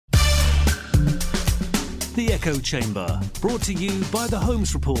The Echo Chamber, brought to you by the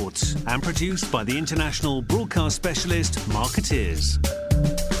Holmes Report and produced by the international broadcast specialist Marketeers.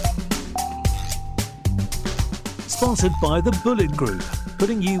 Sponsored by the Bullet Group,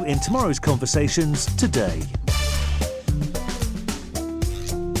 putting you in tomorrow's conversations today.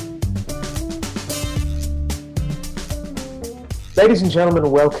 Ladies and gentlemen,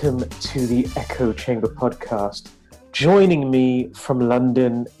 welcome to the Echo Chamber podcast. Joining me from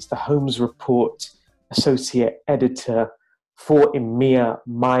London is the Holmes Report Associate Editor for EMEA,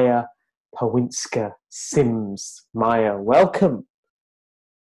 Maja Pawinska Sims. Maja, welcome.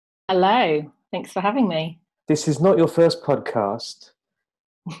 Hello, thanks for having me. This is not your first podcast,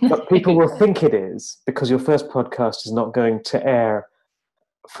 but people will think it is because your first podcast is not going to air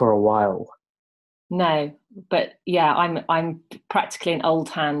for a while. No, but yeah, I'm practically an old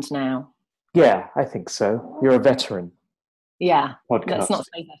hand now. Yeah, I think so. You're a veteran. Yeah, podcast. Let's not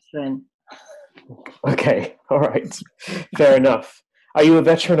say veteran. Okay, all right. Fair enough. Are you a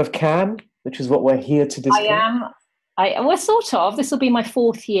veteran of Cannes, which is what we're here to discuss? I am. Well, sort of. This will be my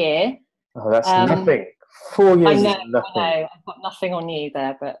 4th year. Oh, that's nothing. 4 years is nothing. I know. I've got nothing on you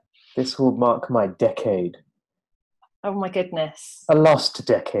there, but... This will mark my decade. Oh, my goodness. A lost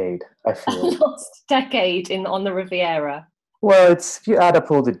decade, I feel. A lost decade on the Riviera. Well, if you add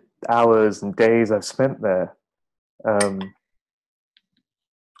up all the hours and days I've spent there,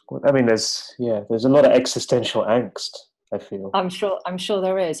 I mean, there's a lot of existential angst, I feel. I'm sure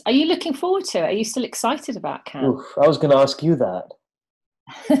there is. Are you looking forward to it? Are you still excited about Cannes? Oof, I was going to ask you that.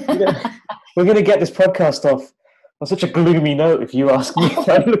 We're going to get this podcast off on such a gloomy note if you ask me if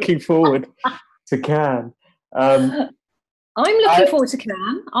I'm looking forward to Cannes. I'm looking forward to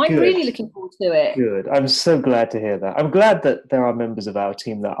Cannes. I'm really looking forward to it. Good. I'm so glad to hear that. I'm glad that there are members of our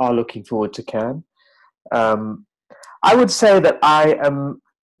team that are looking forward to Cannes. I would say that I am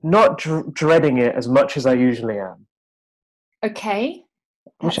not dreading it as much as I usually am. Okay.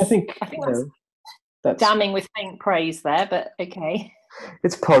 Which I think that's damning with faint praise there, but okay.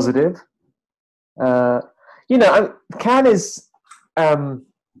 It's positive. Cannes is,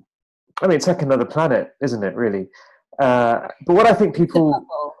 it's like another planet, isn't it, really? But what I think people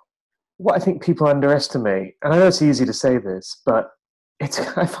underestimate, and I know it's easy to say this, but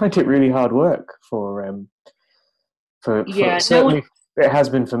I find it really hard work for certainly it has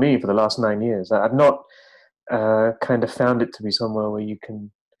been for me for the last 9 years. I've not kind of found it to be somewhere where you can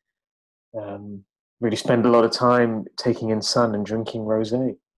really spend a lot of time taking in sun and drinking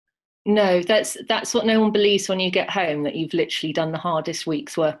rosé. No, that's what no one believes when you get home, that you've literally done the hardest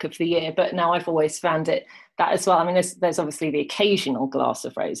week's work of the year. But now I've always found it that as well. I mean, there's obviously the occasional glass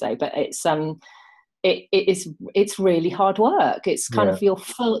of rosé, but it's really hard work. It's kind of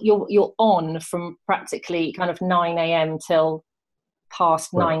you're on from practically kind of 9 a.m. till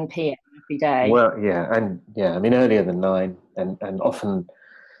past 9 p.m. every day. Well, I mean earlier than 9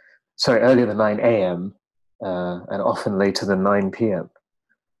 earlier than 9 a.m. And often later than 9 p.m.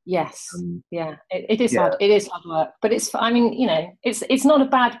 Yes, it is hard. It is hard work, but it's not a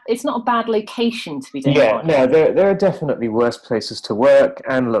bad location to be doing. Yeah, no, there are definitely worse places to work.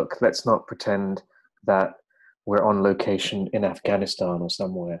 And look, let's not pretend that we're on location in Afghanistan or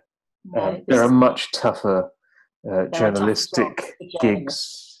somewhere. There are much tougher journalistic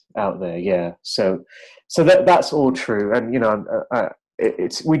gigs out there. Yeah, so that's all true. And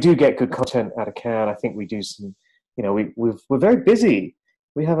we do get good content out of Cannes. I think we do some. We're very busy.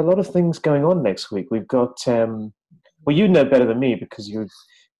 We have a lot of things going on next week. We've got, you know better than me because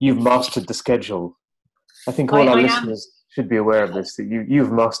you've mastered the schedule. I think all our listeners should be aware of this, that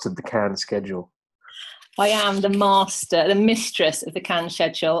you've mastered the Cannes schedule. I am the mistress of the Cannes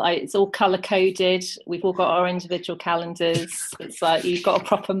schedule. It's all colour-coded. We've all got our individual calendars. It's like you've got a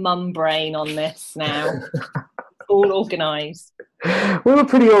proper mum brain on this now. All organised. We were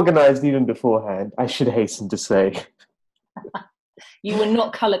pretty organised even beforehand, I should hasten to say. You were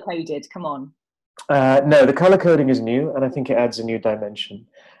not colour-coded, come on. No, the colour coding is new, and I think it adds a new dimension.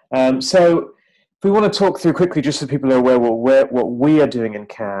 So if we want to talk through quickly, just so people are aware what we are doing in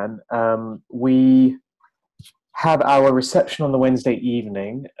Cannes, we have our reception on the Wednesday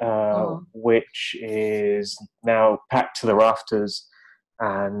evening, which is now packed to the rafters,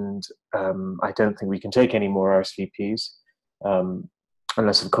 and I don't think we can take any more RSVPs,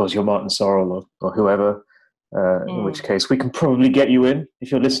 unless, of course, you're Martin Sorrell or whoever. In which case we can probably get you in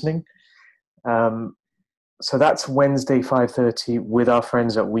if you're listening. So that's Wednesday 5:30 with our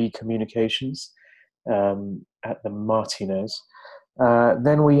friends at We Communications at the Martinez.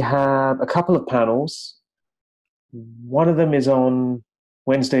 Then we have a couple of panels. One of them is on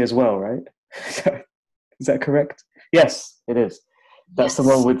Wednesday as well, right? Is that correct? Yes, it is. That's the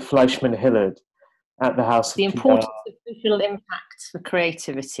one with Fleischman Hillard. at the House The of importance PR. of visual impact for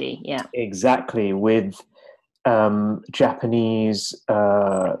creativity, yeah. Exactly, with Japanese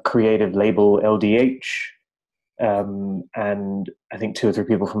creative label LDH, and I think 2 or 3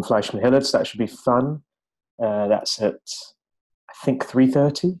 people from Fleischmann Hillard, so that should be fun. That's at, I think,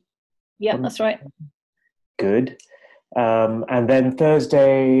 3:30. Yeah, that's right. Good. And then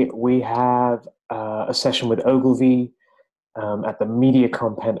Thursday, we have a session with Ogilvy at the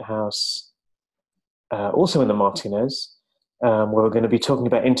MediaCom Penthouse, also in the Martinez, where we're going to be talking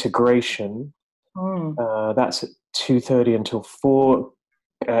about integration. That's at 2:30 until 4.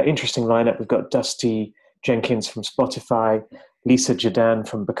 Interesting lineup. We've got Dusty Jenkins from Spotify, Lisa Jadan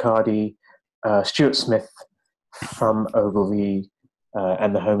from Bacardi, Stuart Smith from Ogilvy,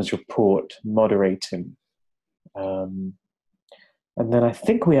 and the Holmes Report moderating. And then I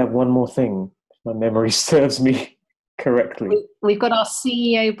think we have one more thing, if my memory serves me correctly. We've got our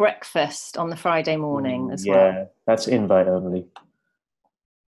CEO breakfast on the Friday morning as well. Yeah, that's invite only.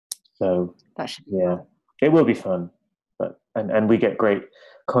 So that should be yeah, fun. It will be fun. But and we get great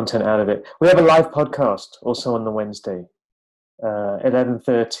content out of it. We have a live podcast also on the Wednesday,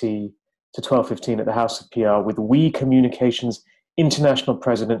 11:30 to 12:15 at the House of PR with We Communications International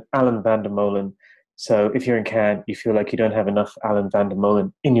President Alan van der Molen. So if you're in Cannes, you feel like you don't have enough Alan van der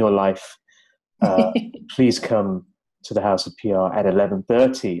Molen in your life, please come to the House of PR at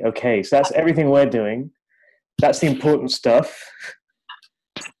 11:30. Okay, so that's everything we're doing. That's the important stuff.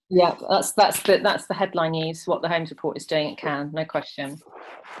 Yeah, that's the headline news, what the Holmes Report is doing at Cannes, no question.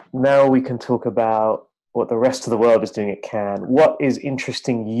 Now we can talk about what the rest of the world is doing at Cannes. What is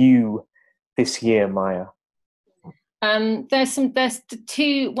interesting you this year, Maja? There's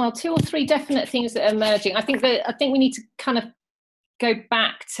 2 or 3 definite things that are emerging. I think we need to kind of go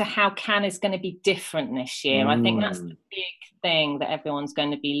back to how Cannes is going to be different this year. I think that's the big thing that everyone's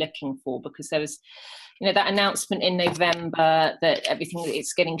going to be looking for, because there was, that announcement in November that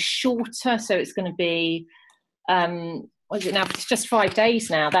it's getting shorter. So it's going to be, what is it now? It's just 5 days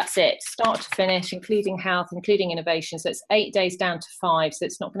now. That's it, start to finish, including health, including innovation. So it's 8 days down to 5. So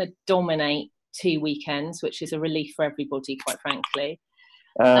it's not going to dominate 2 weekends, which is a relief for everybody, quite frankly.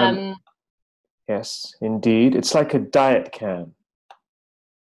 Yes, indeed. It's like a diet Cannes.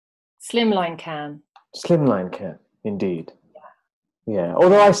 Slimline Cannes. Slimline Cannes, indeed. Yeah.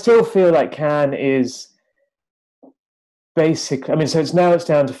 Although I still feel like Cannes is basic. I mean, so it's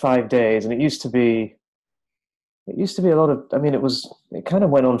down to 5 days, and it used to be a lot of. I mean, it kind of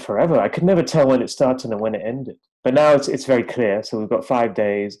went on forever. I could never tell when it started and when it ended. But now it's very clear. So we've got 5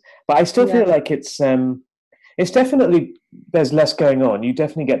 days. But I still feel like it's definitely, there's less going on. You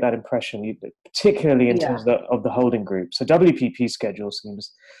definitely get that impression, particularly in terms of the holding group. So WPP schedule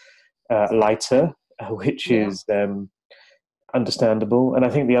seems lighter, which is understandable. And I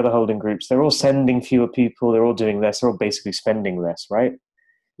think the other holding groups, they're all sending fewer people. They're all doing less. They're all basically spending less, right?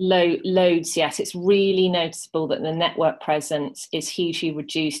 Loads, yes. It's really noticeable that the network presence is hugely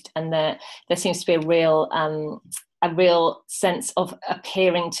reduced, and there seems to be a real sense of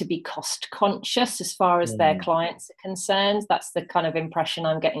appearing to be cost conscious as far as their clients are concerned. That's the kind of impression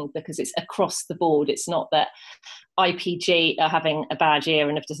I'm getting, because it's across the board. It's not that IPG are having a bad year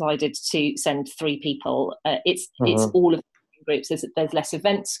and have decided to send 3 people. It's all of the groups. There's less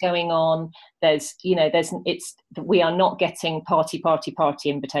events going on. We are not getting party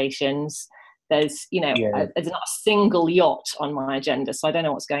invitations. There's there's not a single yacht on my agenda, so I don't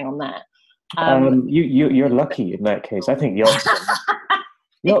know what's going on there. You're lucky in that case. I think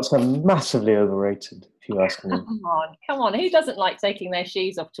yachts are massively overrated, if you ask me. Come on, who doesn't like taking their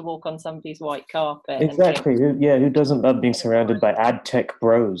shoes off to walk on somebody's white carpet? Exactly. Who doesn't love being surrounded by ad tech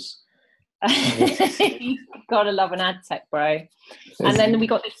bros? You've got to love an ad tech bro. And then we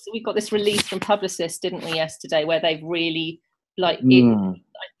got this release from Publicis, didn't we, yesterday, where they've really I think you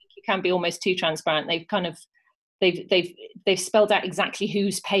can be almost too transparent. They've kind of they've spelled out exactly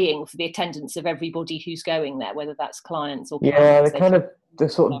who's paying for the attendance of everybody who's going there, whether that's clients or candidates. They're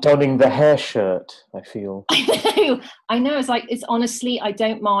sort of donning the hair shirt, I feel. I know. It's honestly, I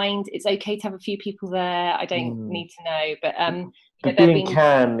don't mind. It's okay to have a few people there. I don't need to know, but being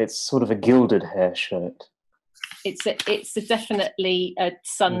Cannes, it's sort of a gilded hair shirt. It's definitely a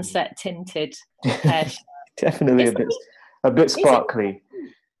sunset tinted hair shirt. Definitely a bit sparkly.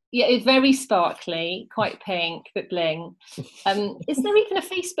 Yeah, it's very sparkly, quite pink, but bling. Is there even a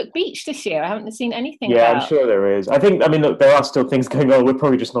Facebook beach this year? I haven't seen anything. Yeah, I'm sure there is. Look, there are still things going on. We're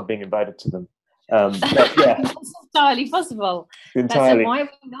probably just not being invited to them. But yeah, it's entirely possible. Entirely. Why are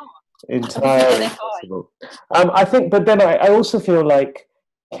we not? Entirely possible. I think, but then I also feel like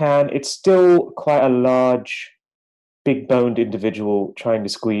it's still quite a large, big-boned individual trying to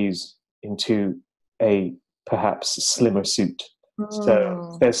squeeze into a perhaps slimmer suit.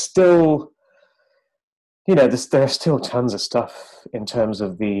 So there's still, there's still tons of stuff in terms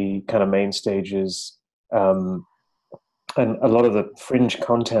of the kind of main stages, and a lot of the fringe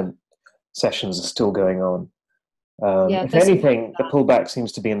content sessions are still going on. If anything, the pullback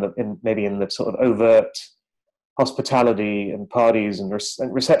seems to be maybe in the sort of overt hospitality and parties and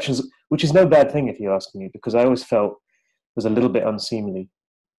receptions, which is no bad thing if you ask me, because I always felt it was a little bit unseemly.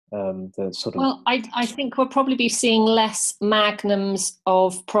 I think we'll probably be seeing less magnums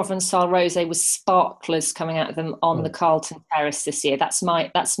of Provençal rosé with sparklers coming out of them on the Carlton Terrace this year. That's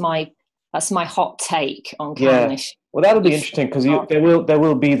my hot take on Cannes. Well, that'll be interesting, because there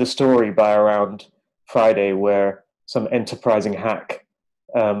will be the story by around Friday where some enterprising hack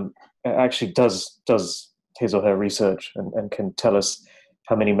actually does his or her research and can tell us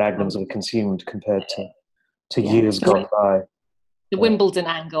how many magnums were consumed compared to years gone by. The Wimbledon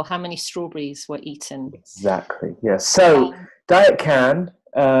angle, how many strawberries were eaten? Exactly, yes. So, Diet Cannes,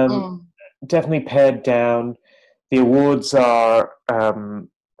 definitely pared down. The awards are kind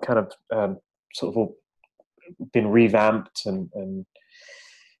of sort of all been revamped and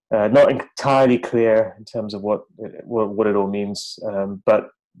not entirely clear in terms of what it all means. But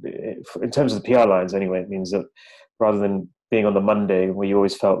in terms of the PR lines, anyway, it means that rather than being on the Monday, where you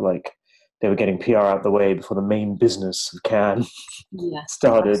always felt like they were getting PR out the way before the main business of Cannes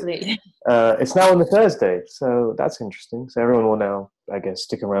started. It's now on the Thursday, so that's interesting. So everyone will now, I guess,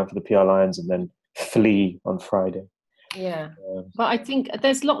 stick around for the PR lines and then flee on Friday. Yeah, but I think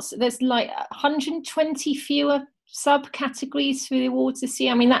there's like 120 fewer subcategories for the awards this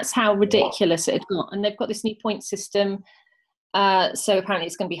year. I mean, that's how ridiculous it got. And they've got this new point system. So apparently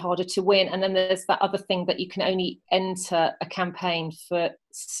it's going to be harder to win. And then there's that other thing that you can only enter a campaign for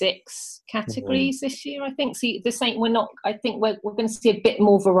 6 categories this year, I think. So I think we're going to see a bit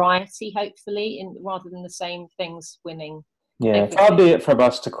more variety, hopefully, rather than the same things winning. Yeah, far be it from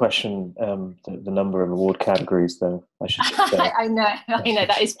us to question the number of award categories, though, I should say. I know,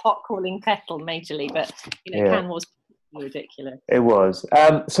 that is pot calling kettle majorly, but Cannes was ridiculous. It was.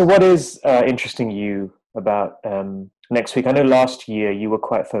 So what is interesting you about next week? I know last year you were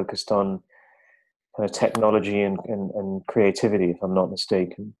quite focused on kind of technology and creativity, if I'm not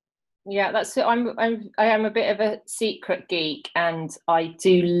mistaken. Yeah, that's it. I am a bit of a secret geek, and I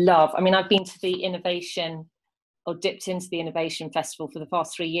do love. I mean, I've been to the dipped into the Innovation Festival for the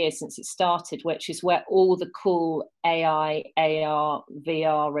past 3 years since it started, which is where all the cool AI, AR,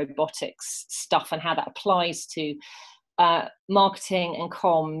 VR, robotics stuff and how that applies to marketing and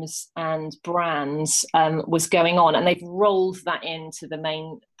comms and brands was going on, and they've rolled that into the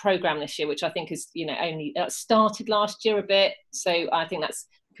main program this year, which I think is only started last year a bit, so I think that's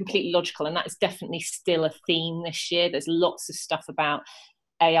completely logical, and that is definitely still a theme this year. There's lots of stuff about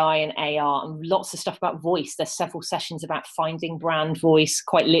AI and AR and lots of stuff about voice. There's several sessions about finding brand voice,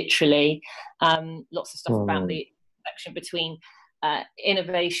 quite literally. Lots of stuff about the connection between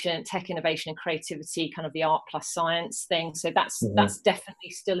innovation, tech innovation and creativity, kind of the art plus science thing. So that's definitely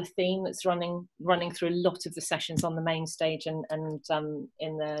still a theme that's running through a lot of the sessions on the main stage and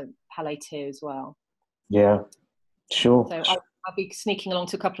in the Palais too as well. Yeah, sure. So I'll be sneaking along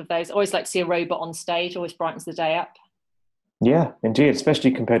to a couple of those. I always like to see a robot on stage, always brightens the day up. Yeah, indeed,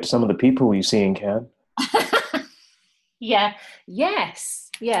 especially compared to some of the people you see in Cannes. Yes,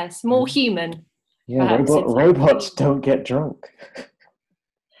 more human. Yeah, robots don't get drunk.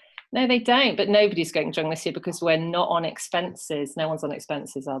 No, they don't, but nobody's getting drunk this year because we're not on expenses. No one's on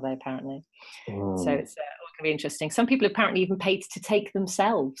expenses, are they, apparently? So it's all going to be interesting. Some people apparently even paid to take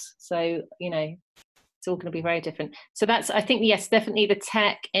themselves. So, it's all going to be very different. So that's, I think, yes, definitely the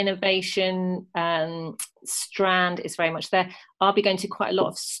tech innovation strand is very much there. I'll be going to quite a lot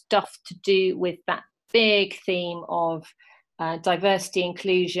of stuff to do with that big theme of diversity,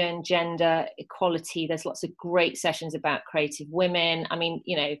 inclusion, gender, equality. There's lots of great sessions about creative women. I mean,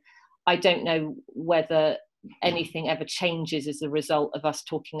 I don't know whether anything ever changes as a result of us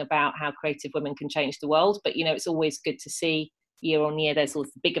talking about how creative women can change the world. But, it's always good to see year on year. There's all the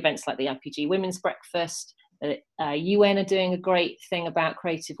big events like the IPG Women's Breakfast. UN are doing a great thing about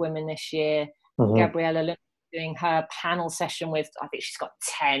creative women this year. Gabriella Lund doing her panel session with, I think she's got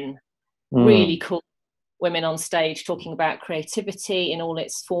 10 really cool women on stage talking about creativity in all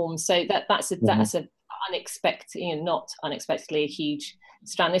its forms. So that's a unexpected, not unexpectedly a huge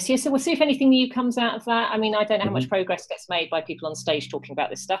strand this year. So we'll see if anything new comes out of that. I mean, I don't know how much progress gets made by people on stage talking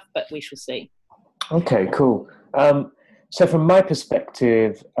about this stuff, but we shall see. Okay, cool. So from my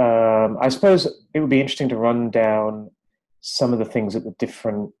perspective, I suppose it would be interesting to run down some of the things that the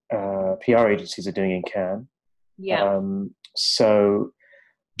different PR agencies are doing in Cannes. Yeah. So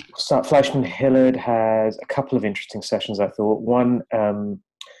Fleischman Hillard has a couple of interesting sessions, I thought. One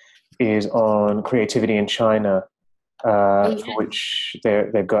is on creativity in China, for which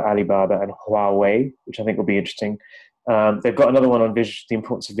they've got Alibaba and Huawei, which I think will be interesting. They've got another one on the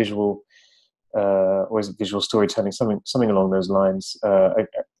importance of visual, or is it visual storytelling, something along those lines.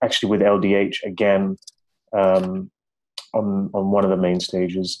 Actually, with LDH again, on one of the main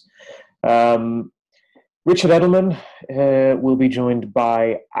stages. Richard Edelman will be joined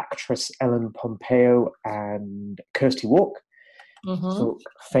by actress Ellen Pompeo and Kirsty Walk. So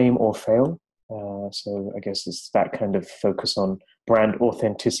Fame or Fail. So I guess it's that kind of focus on brand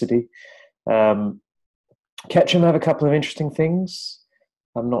authenticity. Ketchum have a couple of interesting things.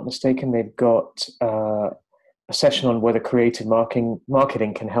 If I'm not mistaken, they've got a session on whether creative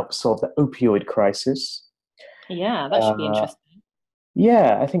marketing can help solve the opioid crisis. Yeah, that should be interesting.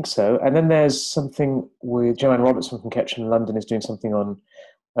 Yeah, I think so. And then there's something with Joanne Robertson from Ketchum London is doing something on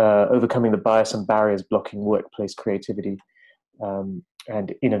overcoming the bias and barriers blocking workplace creativity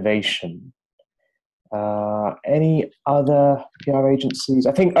and innovation. Any other PR agencies?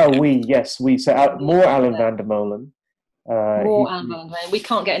 I think, we. So more Alan van der Molen. More Alan van der Molen. We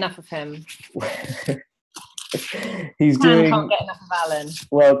can't get enough of him. Can't get enough of Alan.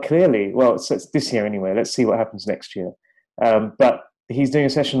 Well, clearly. Well, so it's this year anyway. Let's see what happens next year. But he's doing a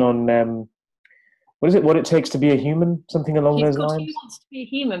session on what is it? What it takes to be a human? Something along those lines. He wants to be a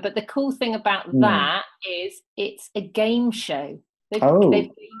human, but the cool thing about that is it's a game show. They've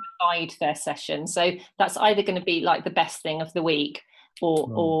gamified their session, so that's either going to be like the best thing of the week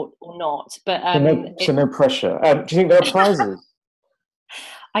or not. But so no pressure. Do you think there are prizes?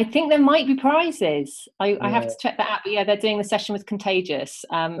 I think there might be prizes. I have to check that out. But yeah, they're doing the session with Contagious,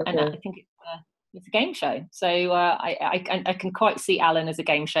 and I think it's a game show. So I can quite see Alan as a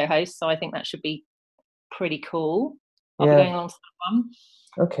game show host. So I think that should be pretty cool. I'll be going along to that one.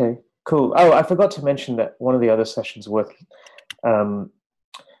 Okay, cool. Oh, I forgot to mention that one of the other sessions worth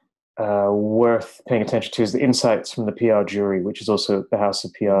paying attention to is the insights from the PR jury, which is also the House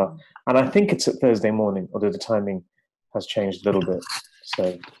of PR. And I think it's at Thursday morning, although the timing has changed a little bit.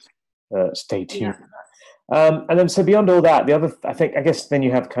 So stay tuned. Yeah. And then, so beyond all that, the other, I guess then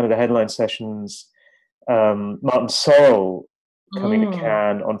you have kind of the headline sessions. Martin Sorrell coming to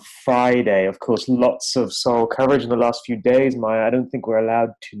Cannes on Friday. Of course, lots of Sorrell coverage in the last few days, Maya. I don't think we're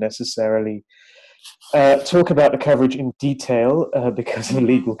allowed to necessarily talk about the coverage in detail because of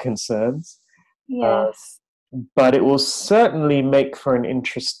legal concerns. Yes. But it will certainly make for an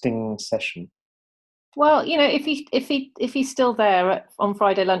interesting session. Well, if he's still there on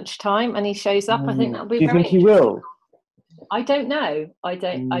Friday lunchtime and he shows up, I think that'll be. Do you think he will? I don't know. I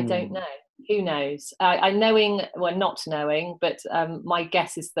don't know. Who knows? Not knowing, but my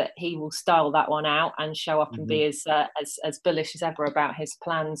guess is that he will style that one out and show up and be as bullish as ever about his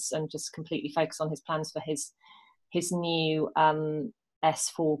plans and just completely focus on his plans for his new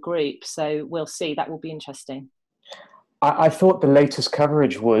S4 group. So we'll see. That will be interesting. I thought the latest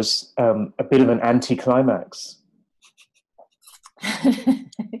coverage was a bit of an anticlimax.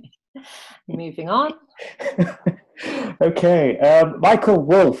 Moving on. Okay. Michael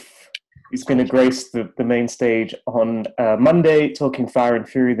Wolff is going to grace the main stage on Monday, talking Fire and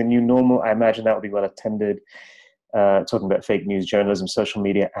Fury, the new normal. I imagine that will be well attended, talking about fake news, journalism, social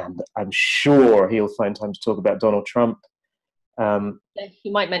media, and I'm sure he'll find time to talk about Donald Trump. He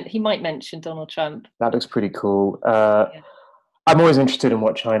might mention Donald Trump. That looks pretty cool. I'm always interested in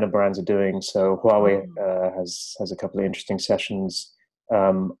what China brands are doing. So Huawei has a couple of interesting sessions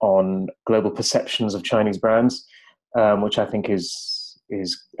on global perceptions of Chinese brands, which I think is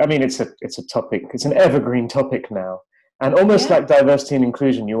it's a topic. It's an evergreen topic now, and almost like diversity and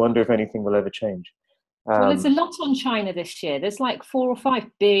inclusion. You wonder if anything will ever change. Well, there's a lot on China this year. There's like 4 or 5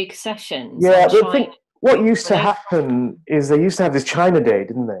 big sessions. Yeah, but I think what used to happen is they used to have this China Day,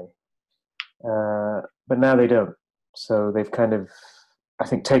 didn't they? But now they don't. So they've kind of, I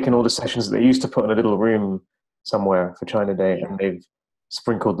think, taken all the sessions that they used to put in a little room somewhere for China Day, and they've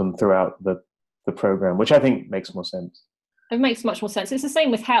sprinkled them throughout the program, which I think makes more sense. It makes much more sense. It's the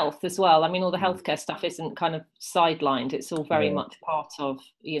same with health as well. I mean, all the healthcare stuff isn't kind of sidelined. It's all very much part of,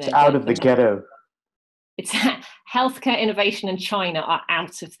 it's out of the ghetto. It's healthcare, innovation, and China are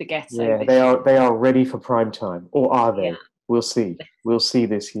out of the ghetto. Yeah, they are ready for prime time, or are they? Yeah. We'll see. We'll see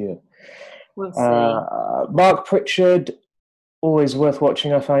this year. We'll see. Mark Pritchard, always worth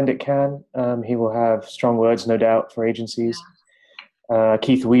watching. I find at Cannes. He will have strong words, no doubt, for agencies. Yeah.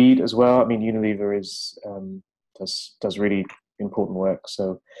 Keith Weed as well. I mean, Unilever does really important work,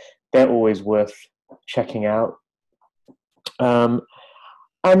 so they're always worth checking out. And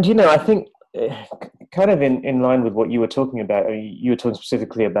I think kind of in line with what you were talking about. I mean, you were talking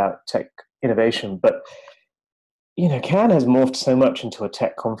specifically about tech innovation, but Cannes has morphed so much into a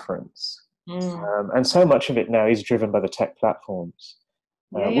tech conference, and so much of it now is driven by the tech platforms.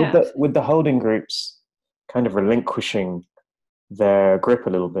 With the holding groups kind of relinquishing their grip a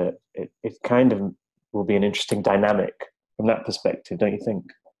little bit, it kind of will be an interesting dynamic from that perspective, don't you think?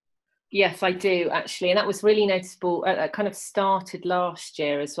 Yes, I do actually, and that was really noticeable. It kind of started last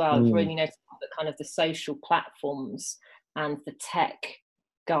year as well. It was really noticeable that kind of the social platforms and the tech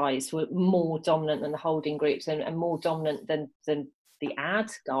guys were more dominant than the holding groups, and more dominant than the ad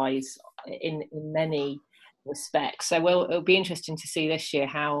guys in many respects. So it'll be interesting to see this year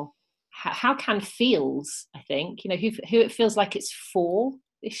how Cannes feels. I think who it feels like it's for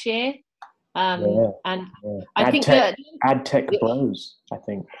this year. I think that ad tech bros. I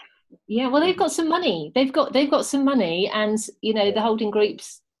think. Yeah, well, they've got some money. They've got some money, and the holding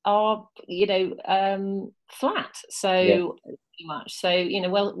groups are flat. So pretty much. So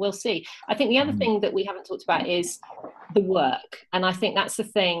we'll see. I think the other thing that we haven't talked about is the work, and I think that's the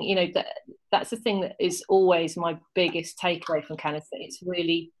thing. That's the thing that is always my biggest takeaway from Cannes. It's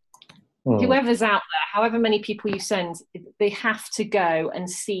really whoever's out there, however many people you send, they have to go and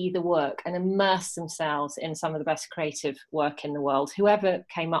see the work and immerse themselves in some of the best creative work in the world, whoever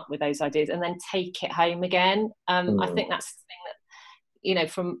came up with those ideas, and then take it home again. I think that's the thing that,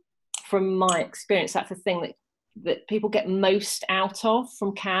 from my experience, that's the thing that people get most out of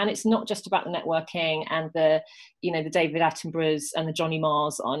from Cannes. It's not just about the networking and the David Attenboroughs and the Johnny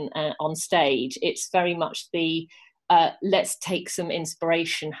Marrs on stage. It's very much the let's take some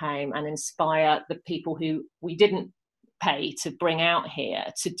inspiration home and inspire the people who we didn't pay to bring out here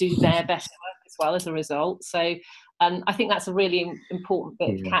to do their best work as well as a result. So I think that's a really important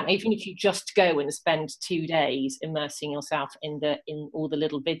bit of Cannes. Even if you just go and spend 2 days immersing yourself in all the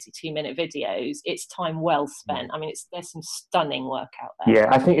little 2-minute videos, it's time well spent. I mean, there's some stunning work out there. Yeah,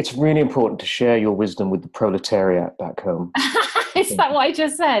 I think it's really important to share your wisdom with the proletariat back home. Is that what I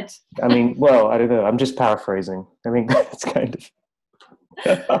just said? I mean, well, I don't know. I'm just paraphrasing. I mean, it's kind of.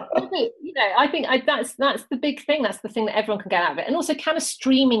 I think that's the big thing. That's the thing that everyone can get out of it. And also, kind of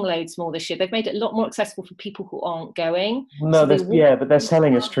streaming loads more this year. They've made it a lot more accessible for people who aren't going. No, but they're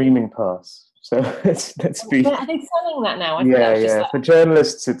selling a streaming pass. So let's be. Are they selling that now? For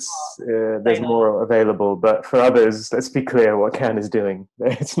journalists, there's more available, but for others, let's be clear what Cannes is doing.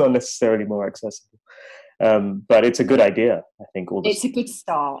 It's not necessarily more accessible. But it's a good idea, I think. It's a good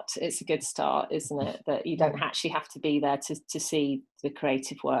start. It's a good start, isn't it? That you don't actually have to be there to see the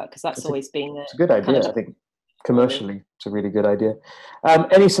creative work, because that's always been it's a good idea, I think. Commercially, it's a really good idea.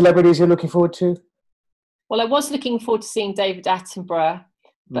 Any celebrities you're looking forward to? Well, I was looking forward to seeing David Attenborough,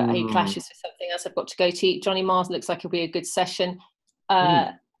 but he clashes with something else I've got to go to. Johnny Marrs looks like it'll be a good session.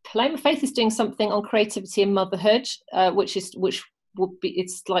 Paloma Faith is doing something on creativity and motherhood, which will be,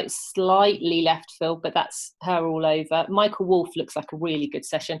 it's like slightly left field, but that's her all over. Michael Wolff looks like a really good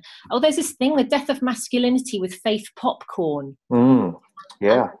session. Oh, there's this thing, The Death of Masculinity with Faith Popcorn.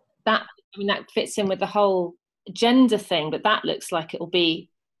 Yeah. That fits in with the whole gender thing, but that looks like it'll be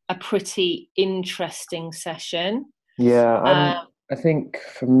a pretty interesting session. Yeah, I think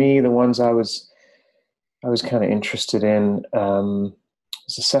for me, the ones I was kind of interested in,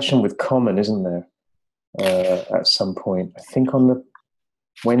 there's a session with Common, isn't there? At some point, I think on the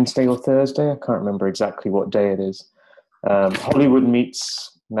Wednesday or Thursday, I can't remember exactly what day it is. Hollywood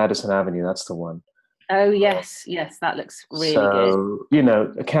meets Madison Avenue, that's the one. Oh yes, that looks really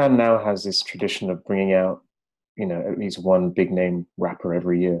good. Cannes now has this tradition of bringing out, at least one big name rapper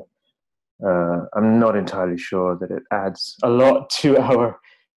every year. I'm not entirely sure that it adds a lot to our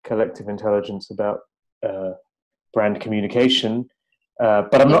collective intelligence about brand communication,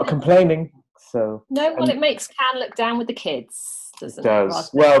 but I'm not complaining. So it makes Cannes look down with the kids, doesn't it? It does.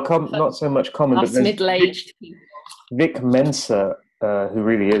 Well, not so much Common, but middle-aged people. Vic Mensa, who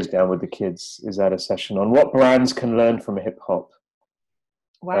really is down with the kids, is at a session on what brands can learn from hip hop.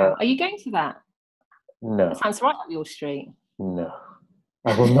 Wow, are you going to that? No. That sounds right up your street. No,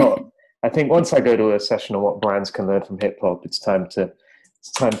 I will not. I think once I go to a session on what brands can learn from hip hop, it's time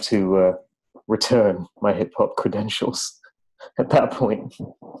to return my hip hop credentials at that point.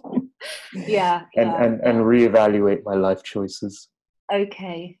 And reevaluate my life choices.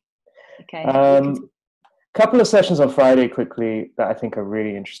 Okay. Couple of sessions on Friday quickly that I think are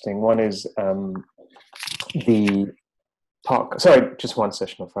really interesting. One is the Park. Sorry, just one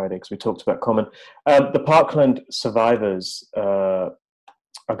session on Friday because we talked about Common. The Parkland survivors are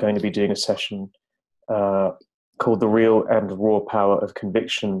going to be doing a session called "The Real and Raw Power of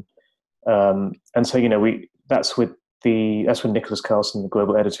Conviction," and so that's with that's when Nicholas Carlson, the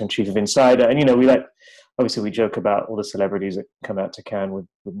global editor-in-chief of Insider, and obviously we joke about all the celebrities that come out to Cannes with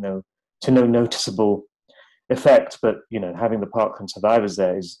no noticeable effect, but having the Parkland survivors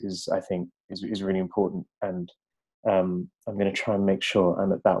there is I think is really important, and I'm going to try and make sure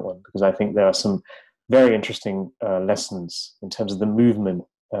I'm at that one, because I think there are some very interesting lessons in terms of the movement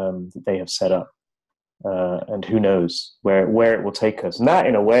that they have set up, and who knows where it will take us. And that,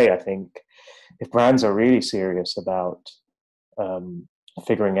 in a way, I think, if brands are really serious about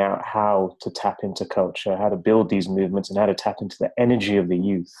figuring out how to tap into culture, how to build these movements, and how to tap into the energy of the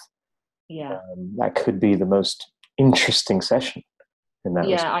youth, that could be the most interesting session in that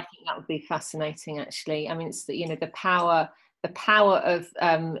respect. I think that would be fascinating, actually. I mean, it's the power of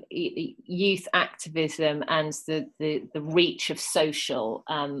youth activism and the reach of social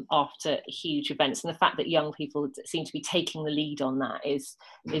after huge events, and the fact that young people seem to be taking the lead on that is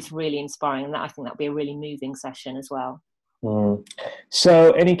really inspiring, and I think that would be a really moving session as well.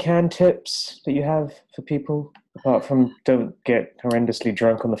 So any Cannes tips that you have for people, apart from don't get horrendously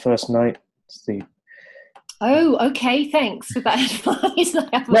drunk on the first night? Oh, okay, thanks for that advice. No,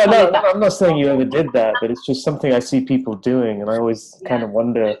 I'm not saying you ever did that, but it's just something I see people doing, and I always kind of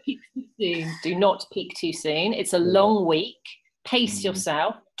wonder. Don't peak too soon. Do not peak too soon. It's a long week. Pace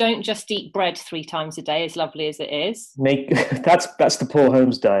yourself. Don't just eat bread 3 times a day, as lovely as it is. That's the Paul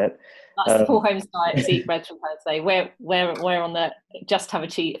Holmes diet. That's the Paul Holmes diet, is eat bread from Thursday. We're on the just have a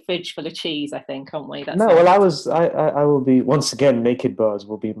fridge full of cheese, I think, aren't we? I will be, once again, naked bars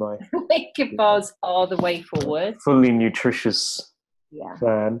will be my... Naked bars are the way forward. Fully nutritious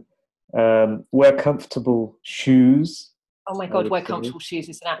plan. Wear comfortable shoes. Oh my God, wear comfortable shoes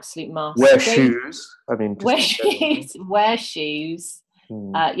is an absolute must. Wear shoes. I mean... Wear shoes.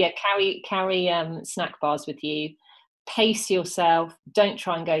 Carry snack bars with you. Pace yourself. Don't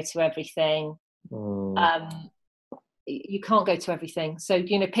try and go to everything. You can't go to everything, so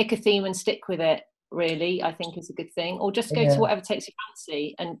pick a theme and stick with it, really, I think is a good thing. Or just go to whatever takes your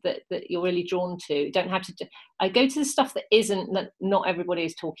fancy and that you're really drawn to. You don't have to I go to the stuff that not everybody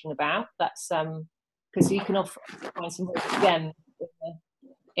is talking about. That's because you can often find some gems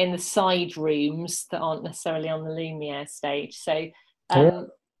in the side rooms that aren't necessarily on the Lumiere stage. So I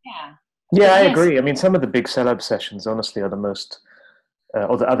agree. I mean, some of the big celeb sessions, honestly, are the most,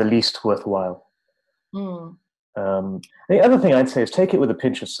 or the other least worthwhile. The other thing I'd say is take it with a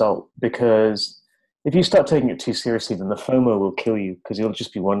pinch of salt, because if you start taking it too seriously, then the FOMO will kill you, because you'll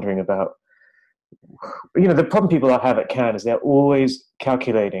just be wondering about, the problem people have at Cannes is they're always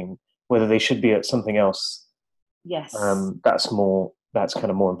calculating whether they should be at something else. Yes. That's kind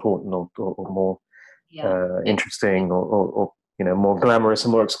of more important or more interesting or more glamorous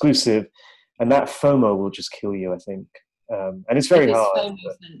and more exclusive, and that FOMO will just kill you, I think. And it's very hard. FOMO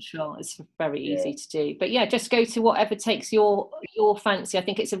essential. It's very easy to do, but just go to whatever takes your fancy. I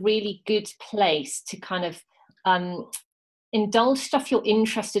think it's a really good place to kind of indulge stuff you're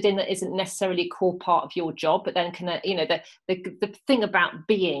interested in that isn't necessarily a core part of your job, but then the thing about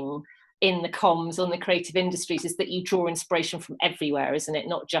being in the comms on the creative industries is that you draw inspiration from everywhere, isn't it?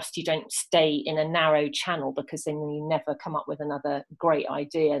 Not just, you don't stay in a narrow channel, because then you never come up with another great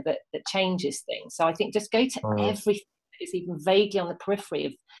idea that changes things. So I think just go to everything that is even vaguely on the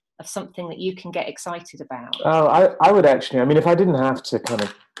periphery of something that you can get excited about. Oh, I would actually, I mean, if I didn't have to kind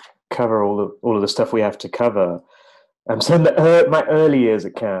of cover all of the stuff we have to cover, so in my early years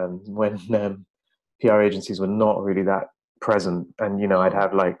at Cannes, when PR agencies were not really that present, and I'd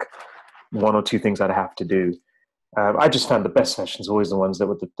have like 1 or 2 things I'd have to do. I just found the best sessions always the ones that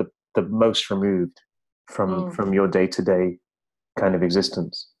were the most removed from your day-to-day kind of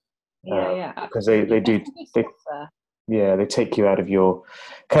existence. Because they take you out of your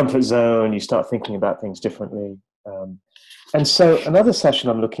comfort zone. You start thinking about things differently. And so another session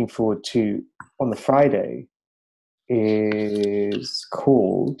I'm looking forward to on the Friday is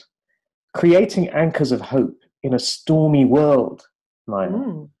called Creating Anchors of Hope in a Stormy World, Maya.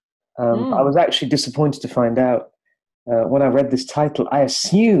 I was actually disappointed to find out when I read this title, I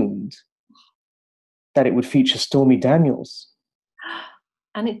assumed that it would feature Stormy Daniels.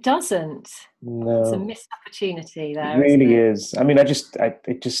 And it doesn't. No. It's a missed opportunity there. It really is. I mean,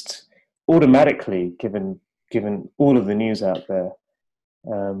 it just automatically, given all of the news out there,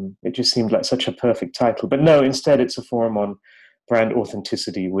 it just seemed like such a perfect title. But no, instead it's a forum on brand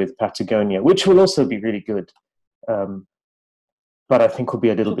authenticity with Patagonia, which will also be really good. But I think will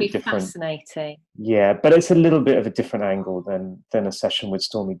be a little bit different. Fascinating. Yeah, but it's a little bit of a different angle than a session with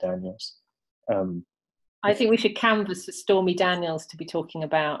Stormy Daniels. I think we should canvas for Stormy Daniels to be talking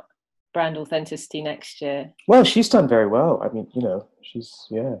about brand authenticity next year. Well, she's done very well. I mean,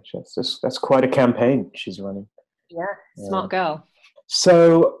 that's quite a campaign she's running. Yeah, smart girl.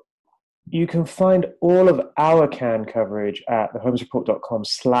 So you can find all of our Cannes coverage at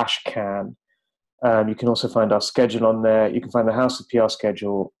thehomesreport.com/Cannes. You can also find our schedule on there. You can find the House of PR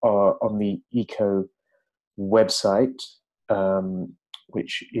schedule on the ECO website,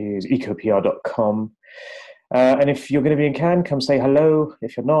 which is ecopr.com. And if you're going to be in Cannes, come say hello.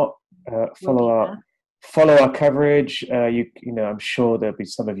 If you're not, follow our coverage. I'm sure there'll be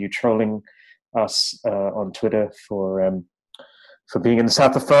some of you trolling us on Twitter for being in the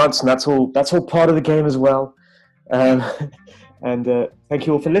south of France, and that's all part of the game as well. And thank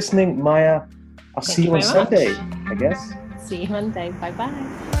you all for listening. Maja, I'll see you on Sunday, I guess. See you Monday. Bye-bye.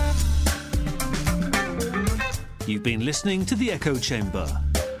 You've been listening to The Echo Chamber.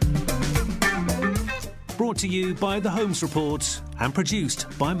 Brought to you by the Holmes Report and produced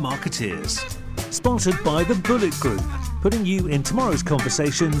by Marketeers. Sponsored by the Bullet Group, putting you in tomorrow's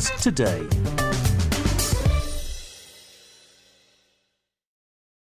conversations today.